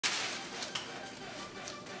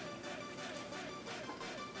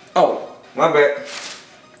My bad.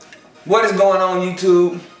 What is going on,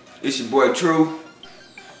 YouTube? It's your boy True.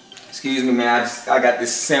 Excuse me, man. I got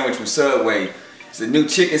this sandwich from Subway. It's a new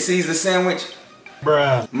chicken Caesar sandwich.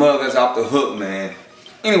 Bruh. Mother's off the hook, man.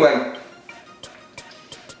 Anyway,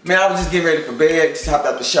 man, I was just getting ready for bed. Just hopped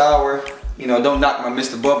out the shower. You know, don't knock my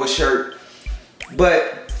Mr. Bubba shirt.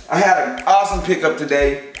 But I had an awesome pickup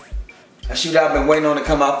today. A shoe that I've been waiting on to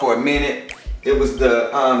come out for a minute. It was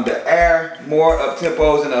the Air More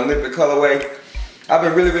Uptempos in the Olympic colorway. I've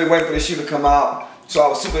been really waiting for this shoe to come out. So I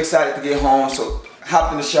was super excited to get home. So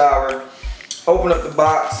hopped in the shower, opened up the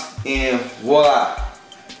box, and voila.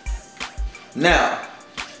 Now,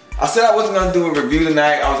 I said I wasn't gonna do a review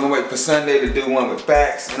tonight. I was gonna wait for Sunday to do one with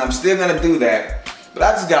facts, and I'm still gonna do that. But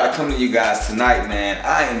I just gotta come to you guys tonight, man.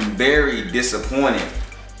 I am very disappointed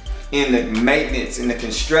in the maintenance and the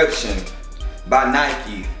construction by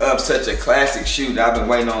Nike of such a classic shoe that I've been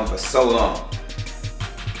waiting on for so long.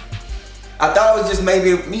 I thought it was just maybe,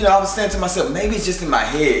 you know, I was saying to myself, maybe it's just in my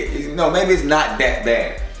head. You know, maybe it's not that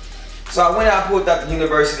bad. So I went out, pulled out the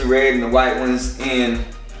University Red and the white ones, and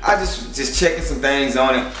I just checking some things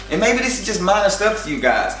on it. And maybe this is just minor stuff to you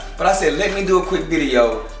guys. But I said, let me do a quick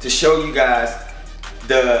video to show you guys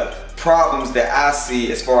the problems that I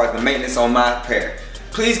see as far as the maintenance on my pair.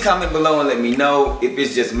 Please comment below and let me know if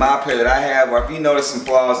it's just my pair that I have, or if you notice some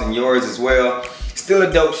flaws in yours as well. Still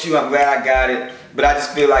a dope shoe, I'm glad I got it, but I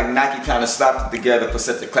just feel like Nike kind of slapped it together for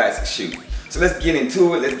such a classic shoe. So let's get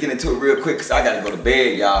into it. Let's get into it real quick, because I gotta go to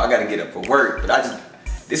bed, y'all. I gotta get up for work, but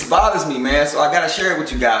this bothers me, man, so I gotta share it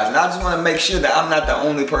with you guys. And I just wanna make sure that I'm not the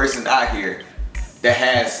only person out here that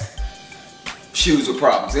has shoes with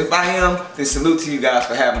problems. If I am, then salute to you guys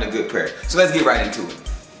for having a good pair. So let's get right into it.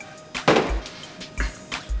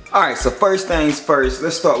 Alright, so first things first,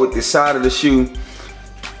 let's start with the side of the shoe.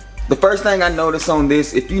 The first thing I noticed on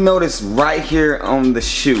this, if you notice right here on the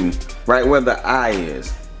shoe, right where the eye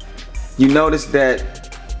is, you notice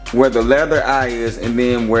that where the leather eye is and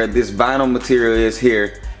then where this vinyl material is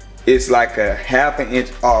here, it's like a ½ an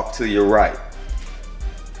inch off to your right.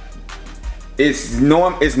 It's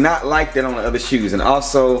not like that on the other shoes. And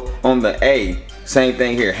also on the A, same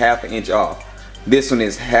thing here, ½ an inch off. This one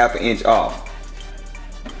is ½ an inch off.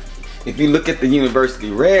 If you look at the University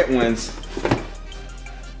Red ones,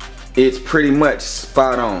 it's pretty much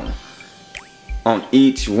spot on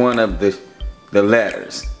each one of the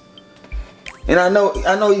letters. And I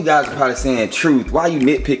know you guys are probably saying, Truth, why you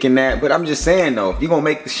nitpicking that? But I'm just saying though, if you're gonna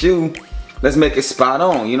make the shoe, let's make it spot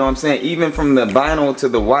on. You know what I'm saying? Even from the vinyl to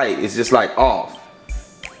the white, it's just like off.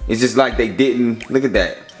 It's just like they didn't, look at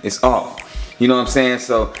that, it's off. You know what I'm saying?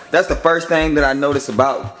 So that's the first thing that I noticed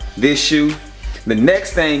about this shoe. The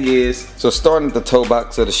next thing is, so starting at the toe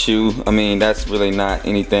box of the shoe, I mean, that's really not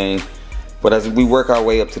anything. But as we work our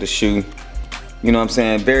way up to the shoe, you know what I'm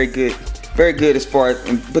saying? Very good as far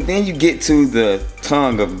as, but then you get to the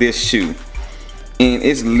tongue of this shoe. And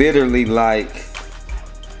it's literally like,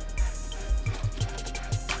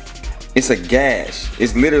 it's a gash.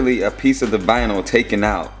 It's literally a piece of the vinyl taken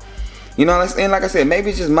out. You know, and like I said, maybe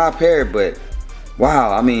it's just my pair, but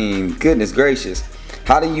wow, I mean, goodness gracious.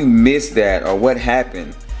 How do you miss that, or what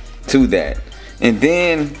happened to that? And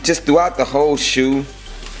then just throughout the whole shoe,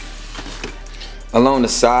 along the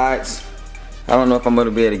sides, I don't know if I'm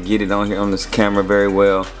gonna be able to get it on here on this camera very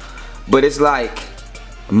well, but it's like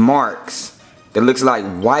marks that looks like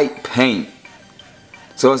white paint.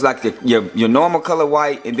 So it's like your normal color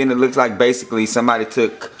white, and then it looks like basically somebody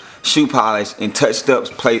took shoe polish and touched up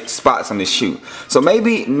spots on the shoe. So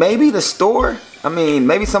maybe the store, I mean,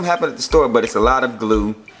 maybe something happened at the store, but it's a lot of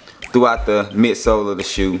glue throughout the midsole of the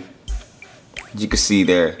shoe. You can see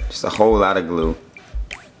there, just a whole lot of glue.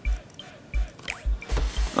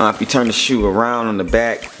 If you turn the shoe around on the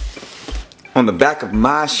back of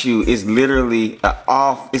my shoe is literally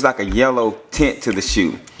it's like a yellow tint to the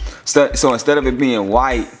shoe. So instead of it being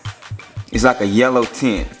white, it's like a yellow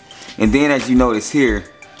tint. And then as you notice here,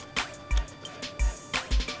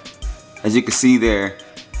 as you can see there,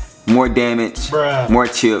 more damage, bruh, more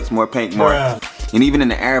chips, more paint marks, and even in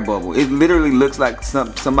the air bubble, it literally looks like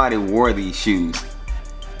somebody wore these shoes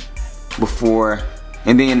before,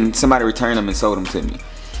 and then somebody returned them and sold them to me.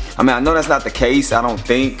 I mean, I know that's not the case, I don't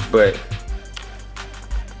think, but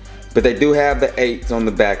they do have the 8s on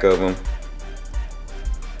the back of them.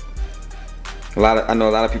 I know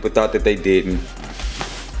a lot of people thought that they didn't,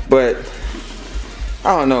 but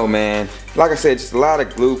I don't know, man. Like I said, just a lot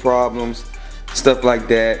of glue problems, stuff like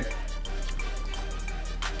that.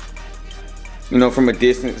 You know, from a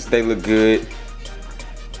distance, they look good.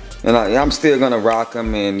 And I'm still gonna rock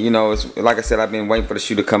them, and you know, it's like I said, I've been waiting for the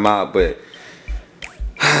shoe to come out, but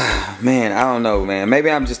Man, I don't know, man. Maybe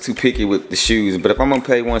I'm just too picky with the shoes, but if I'm gonna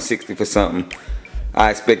pay $160 for something, I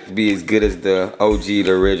expect it to be as good as the OG,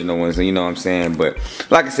 the original ones, you know what I'm saying? But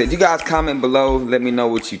like I said, you guys comment below. Let me know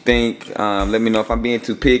what you think. Let me know if I'm being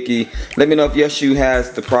too picky. Let me know if your shoe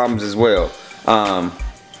has the problems as well.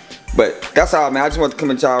 But that's all, man. I just want to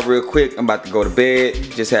come at y'all real quick. I'm about to go to bed.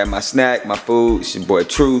 Just had my snack, my food. It's your boy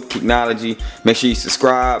Truth, Technology. Make sure you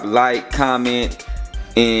subscribe, like, comment,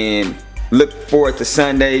 and look forward to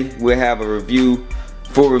Sunday. We'll have a review,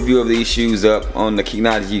 full review of these shoes up on the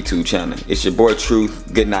Technology YouTube channel. It's your boy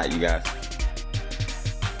Truth. Good night, you guys.